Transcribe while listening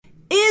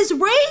Is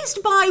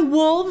Raised by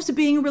Wolves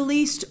being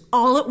released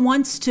all at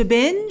once to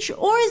binge,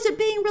 or is it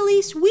being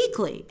released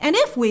weekly? And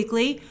if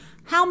weekly,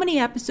 how many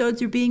episodes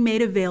are being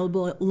made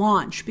available at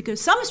launch? Because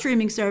some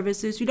streaming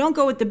services who don't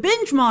go with the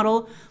binge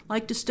model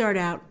like to start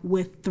out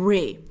with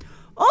 3.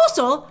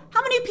 Also,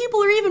 how many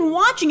people are even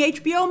watching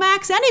HBO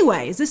Max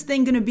anyway? Is this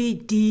thing going to be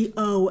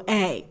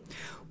DOA?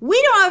 We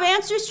don't have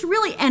answers to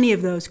really any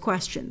of those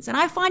questions, and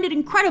I find it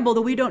incredible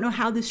that we don't know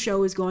how this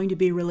show is going to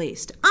be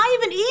released. I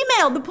even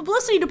emailed the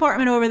publicity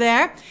department over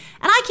there, and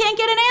I can't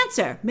get an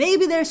answer.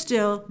 Maybe they're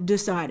still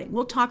deciding.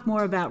 We'll talk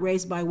more about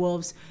Raised by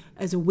Wolves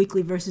as a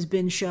weekly versus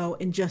binge show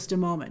in just a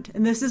moment.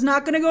 And this is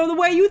not going to go the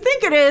way you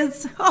think it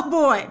is. Oh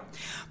boy.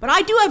 But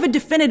I do have a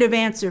definitive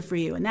answer for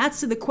you, and that's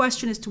to the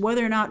question as to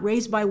whether or not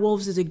Raised by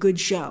Wolves is a good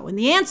show. And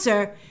the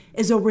answer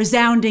is a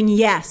resounding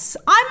yes.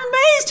 I'm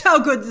amazed how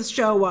good this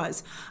show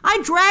was.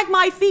 I dragged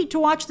my feet to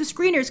watch the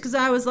screeners because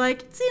I was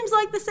like, it seems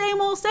like the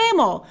same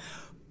old.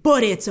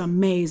 But it's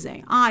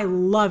amazing. I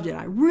loved it.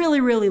 I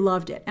really, really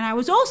loved it. And I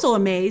was also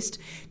amazed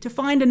to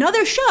find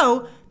another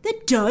show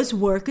that does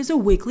work as a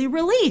weekly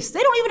release.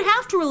 They don't even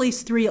have to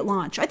release 3 at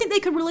launch. I think they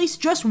could release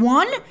just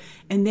 1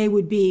 and they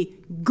would be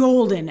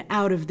golden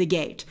out of the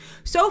gate.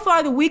 So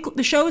far,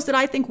 the shows that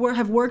I think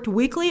have worked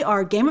weekly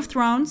are Game of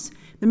Thrones,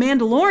 The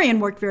Mandalorian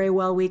worked very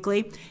well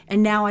weekly,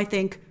 and now I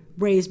think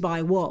Raised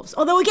by Wolves.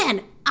 Although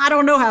again, I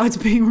don't know how it's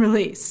being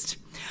released.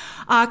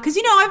 Because,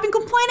 I've been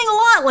complaining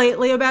a lot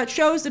lately about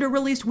shows that are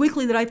released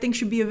weekly that I think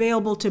should be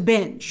available to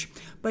binge.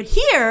 But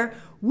here,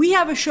 we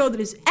have a show that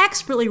is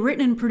expertly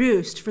written and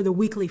produced for the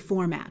weekly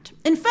format.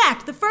 In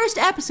fact, the first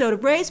episode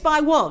of Raised by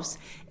Wolves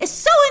is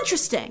so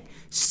interesting,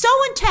 so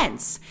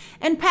intense,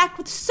 and packed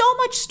with so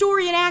much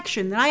story and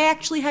action that I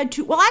actually had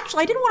to,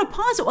 I didn't want to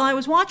pause it while I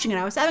was watching it.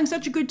 I was having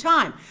such a good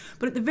time.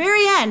 But at the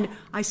very end,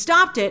 I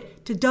stopped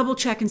it to double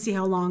check and see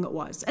how long it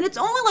was. And it's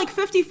only like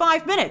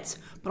 55 minutes.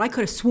 But I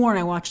could have sworn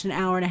I watched an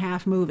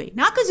hour-and-a-half movie.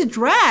 Not because it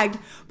dragged,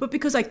 but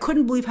because I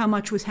couldn't believe how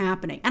much was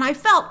happening. And I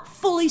felt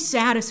fully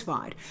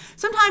satisfied.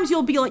 Sometimes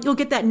you'll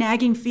get that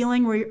nagging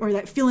feeling or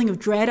that feeling of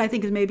dread, I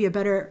think is maybe a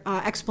better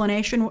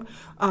explanation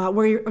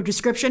or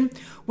description,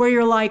 where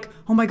you're like,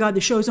 oh my God,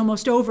 the show's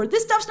almost over.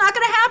 This stuff's not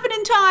going to happen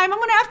in time. I'm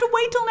going to have to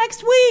wait till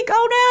next week.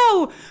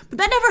 Oh no. But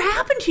that never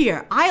happened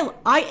here.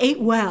 I ate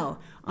well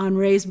on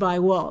Raised by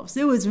Wolves.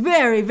 It was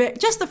very,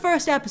 just the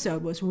first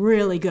episode was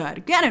really good.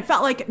 Again, it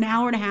felt like an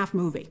hour-and-a-half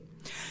movie.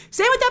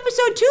 Same with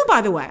episode 2,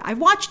 by the way. I've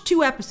watched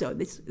 2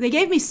 episodes. They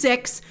gave me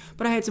 6,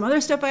 but I had some other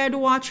stuff I had to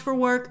watch for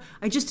work.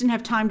 I just didn't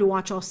have time to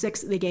watch all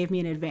 6 that they gave me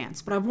in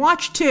advance. But I've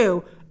watched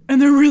 2,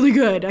 and they're really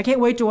good. I can't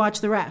wait to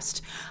watch the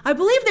rest. I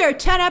believe there are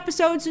 10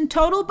 episodes in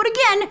total, but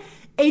again,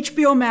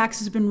 HBO Max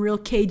has been real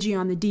cagey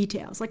on the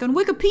details. Like on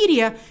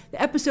Wikipedia,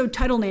 the episode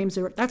title names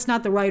that's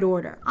not the right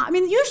order. I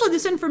mean, usually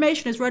this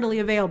information is readily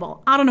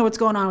available. I don't know what's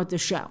going on with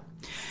this show.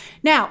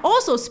 Now,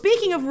 also,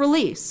 speaking of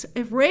release,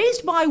 if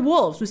Raised by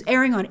Wolves was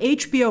airing on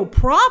HBO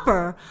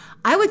proper,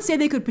 I would say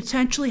they could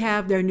potentially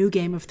have their new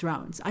Game of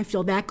Thrones. I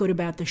feel that good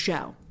about the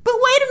show. But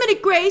wait a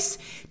minute, Grace.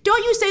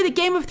 Don't you say that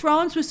Game of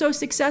Thrones was so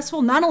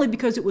successful not only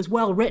because it was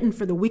well written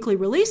for the weekly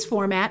release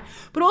format,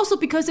 but also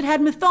because it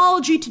had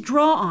mythology to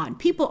draw on.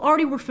 People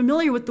already were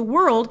familiar with the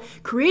world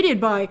created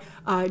by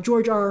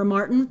George R.R.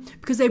 Martin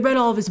because they read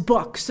all of his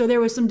books. So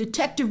there was some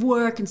detective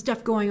work and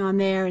stuff going on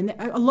there, and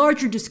a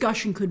larger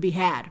discussion could be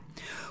had.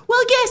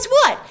 Well, guess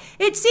what?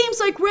 It seems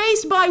like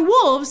Raised by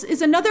Wolves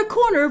is another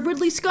corner of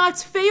Ridley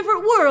Scott's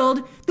favorite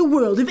world, the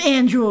world of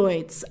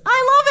androids.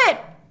 I love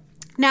it!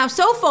 Now,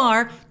 so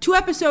far, 2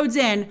 episodes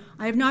in,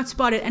 I have not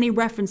spotted any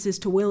references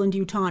to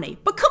Weyland-Yutani.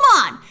 But come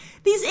on!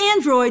 These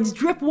androids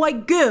drip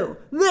white goo.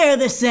 They're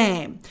the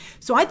same.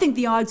 So I think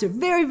the odds are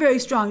very, very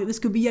strong that this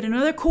could be yet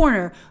another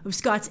corner of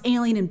Scott's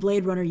Alien and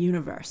Blade Runner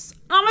universe.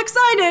 I'm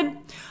excited!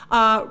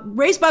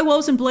 Raised by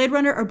Wolves and Blade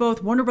Runner are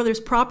both Warner Brothers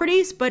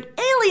properties, but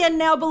Alien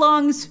now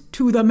belongs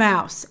to the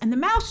mouse. And the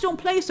mouse don't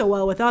play so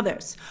well with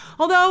others.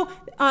 Although,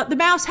 the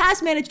mouse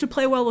has managed to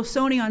play well with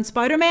Sony on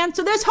Spider-Man,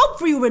 so there's hope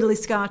for you, Ridley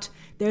Scott.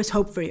 There's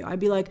hope for you. I'd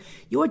be like,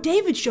 your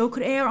David show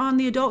could air on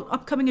the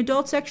upcoming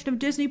adult section of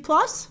Disney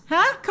Plus?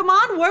 Huh? Come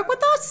on, work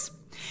with us?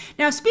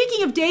 Now,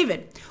 speaking of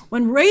David,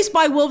 when Raised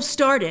by Wolves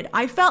started,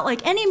 I felt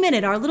like any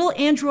minute our little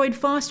android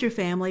foster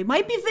family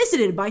might be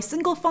visited by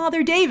single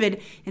father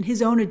David and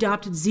his own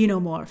adopted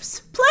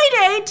xenomorphs.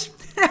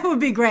 Playdate! That would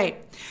be great.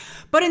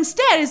 But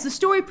instead, as the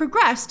story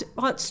progressed,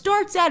 while it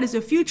starts out as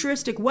a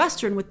futuristic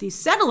Western with these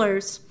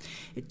settlers,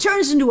 it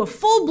turns into a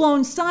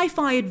full-blown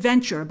sci-fi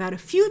adventure about a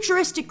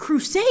futuristic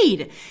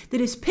crusade that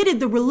has pitted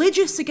the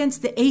religious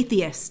against the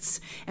atheists.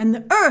 And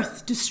the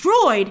Earth,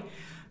 destroyed,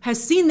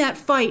 has seen that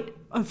fight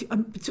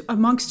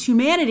amongst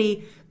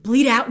humanity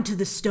bleed out into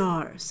the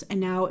stars. And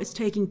now it's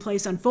taking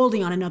place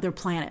unfolding on another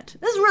planet.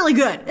 This is really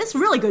good. It's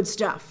really good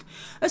stuff,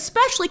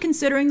 especially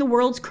considering the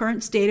world's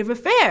current state of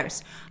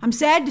affairs. I'm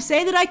sad to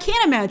say that I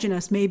can't imagine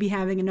us maybe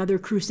having another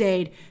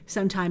crusade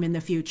sometime in the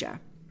future.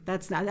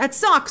 That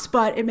sucks,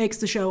 but it makes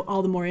the show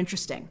all the more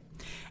interesting.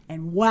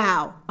 And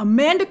wow,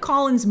 Amanda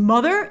Collins'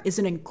 mother is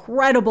an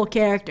incredible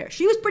character.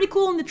 She was pretty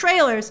cool in the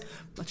trailers,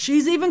 but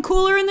she's even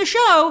cooler in the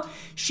show.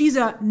 She's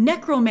a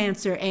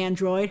necromancer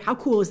android. How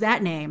cool is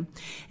that name?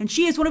 And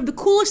she is one of the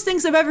coolest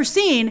things I've ever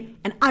seen,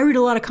 and I read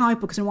a lot of comic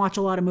books and watch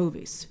a lot of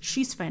movies.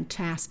 She's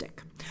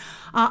fantastic.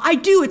 I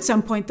do at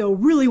some point, though,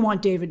 really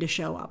want David to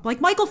show up. Like,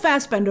 Michael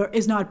Fassbender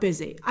is not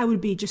busy. I would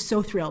be just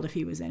so thrilled if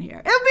he was in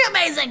here. It would be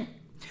amazing.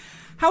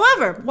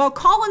 However, while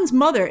Collins'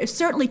 mother is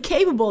certainly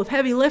capable of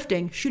heavy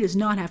lifting, she does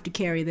not have to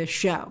carry this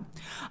show.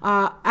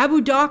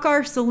 Abu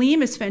Dakar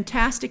Salim is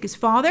fantastic as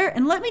father,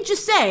 and let me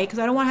just say, because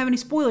I don't want to have any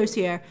spoilers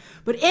here,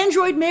 but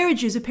android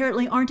marriages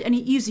apparently aren't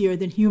any easier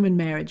than human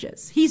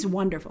marriages. He's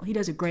wonderful. He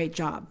does a great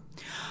job.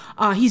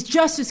 He's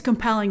just as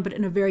compelling, but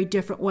in a very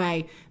different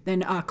way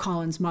than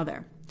Collins'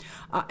 mother.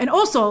 And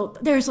also,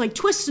 there's like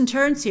twists and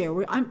turns here.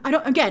 Where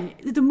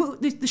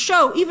the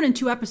show, even in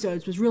 2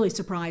 episodes, was really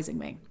surprising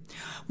me.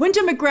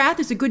 Wynton McGrath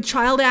is a good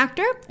child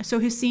actor, so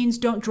his scenes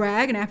don't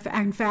drag, and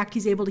in fact,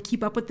 he's able to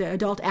keep up with the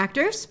adult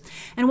actors.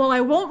 And while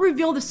I won't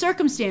reveal the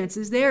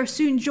circumstances, they are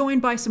soon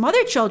joined by some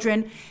other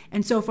children,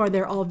 and so far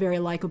they're all very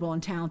likable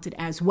and talented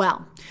as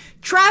well.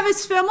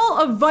 Travis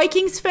Fimmel of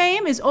Vikings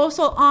fame is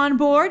also on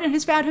board and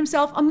has found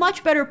himself a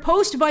much better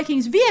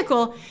post-Vikings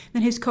vehicle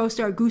than his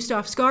co-star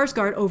Gustav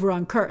Skarsgård over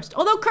on Cursed.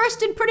 Although Cursed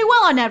did pretty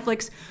well on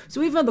Netflix,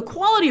 so even though the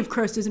quality of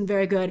Cursed isn't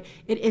very good,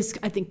 it is,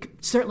 I think,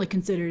 certainly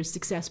considered a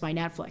success by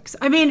Netflix.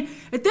 I mean,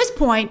 at this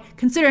point,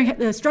 considering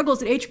the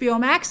struggles that HBO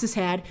Max has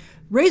had,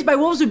 Raised by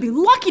Wolves would be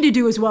lucky to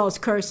do as well as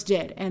Cursed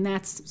did, and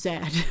that's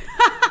sad.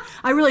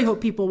 I really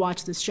hope people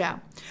watch this show.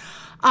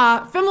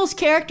 Fimmel's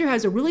character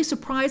has a really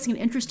surprising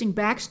and interesting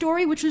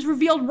backstory, which was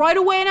revealed right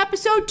away in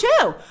episode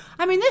 2.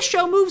 I mean, this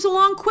show moves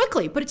along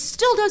quickly, but it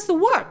still does the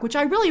work, which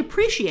I really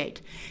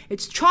appreciate.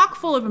 It's chock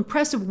full of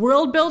impressive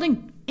world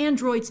building,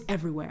 androids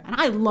everywhere, and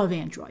I love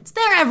androids.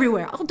 They're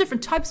everywhere, all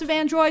different types of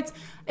androids.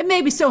 It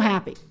made me so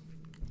happy.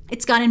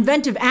 It's got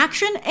inventive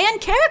action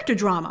and character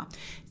drama.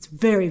 It's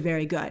very,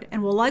 very good,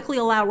 and will likely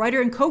allow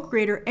writer and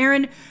co-creator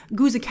Aaron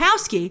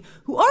Guzikowski,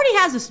 who already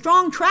has a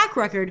strong track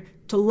record,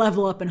 to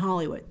level up in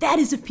Hollywood. That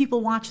is if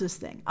people watch this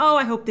thing. Oh,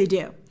 I hope they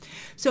do.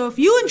 So if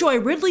you enjoy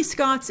Ridley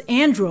Scott's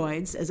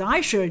androids, as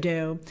I sure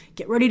do,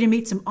 get ready to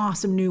meet some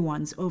awesome new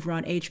ones over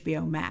on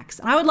HBO Max.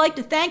 And I would like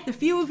to thank the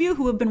few of you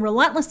who have been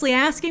relentlessly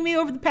asking me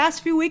over the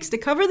past few weeks to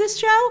cover this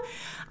show.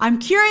 I'm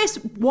curious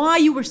why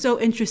you were so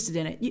interested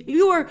in it.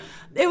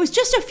 It was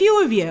just a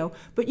few of you,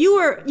 but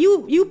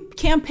you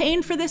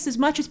campaigned for this as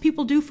much as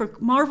people do for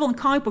Marvel and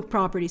comic book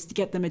properties to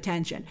get them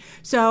attention.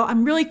 So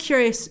I'm really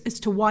curious as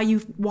to why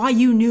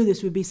you knew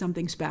this would be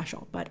something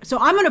special. But so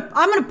I'm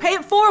gonna pay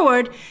it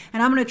forward,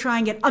 and I'm gonna try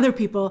and get other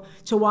people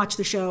to watch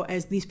the show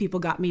as these people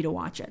got me to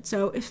watch it.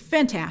 So it's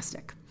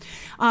fantastic.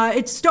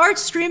 It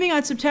starts streaming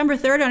on September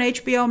 3rd on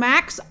HBO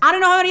Max. I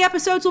don't know how many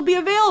episodes will be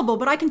available,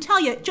 but I can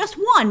tell you just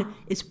one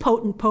is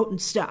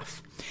potent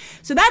stuff.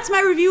 So that's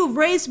my review of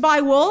Raised by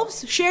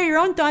Wolves. Share your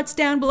own thoughts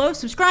down below.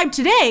 Subscribe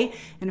today.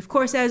 And of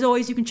course, as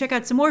always, you can check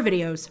out some more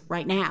videos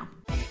right now.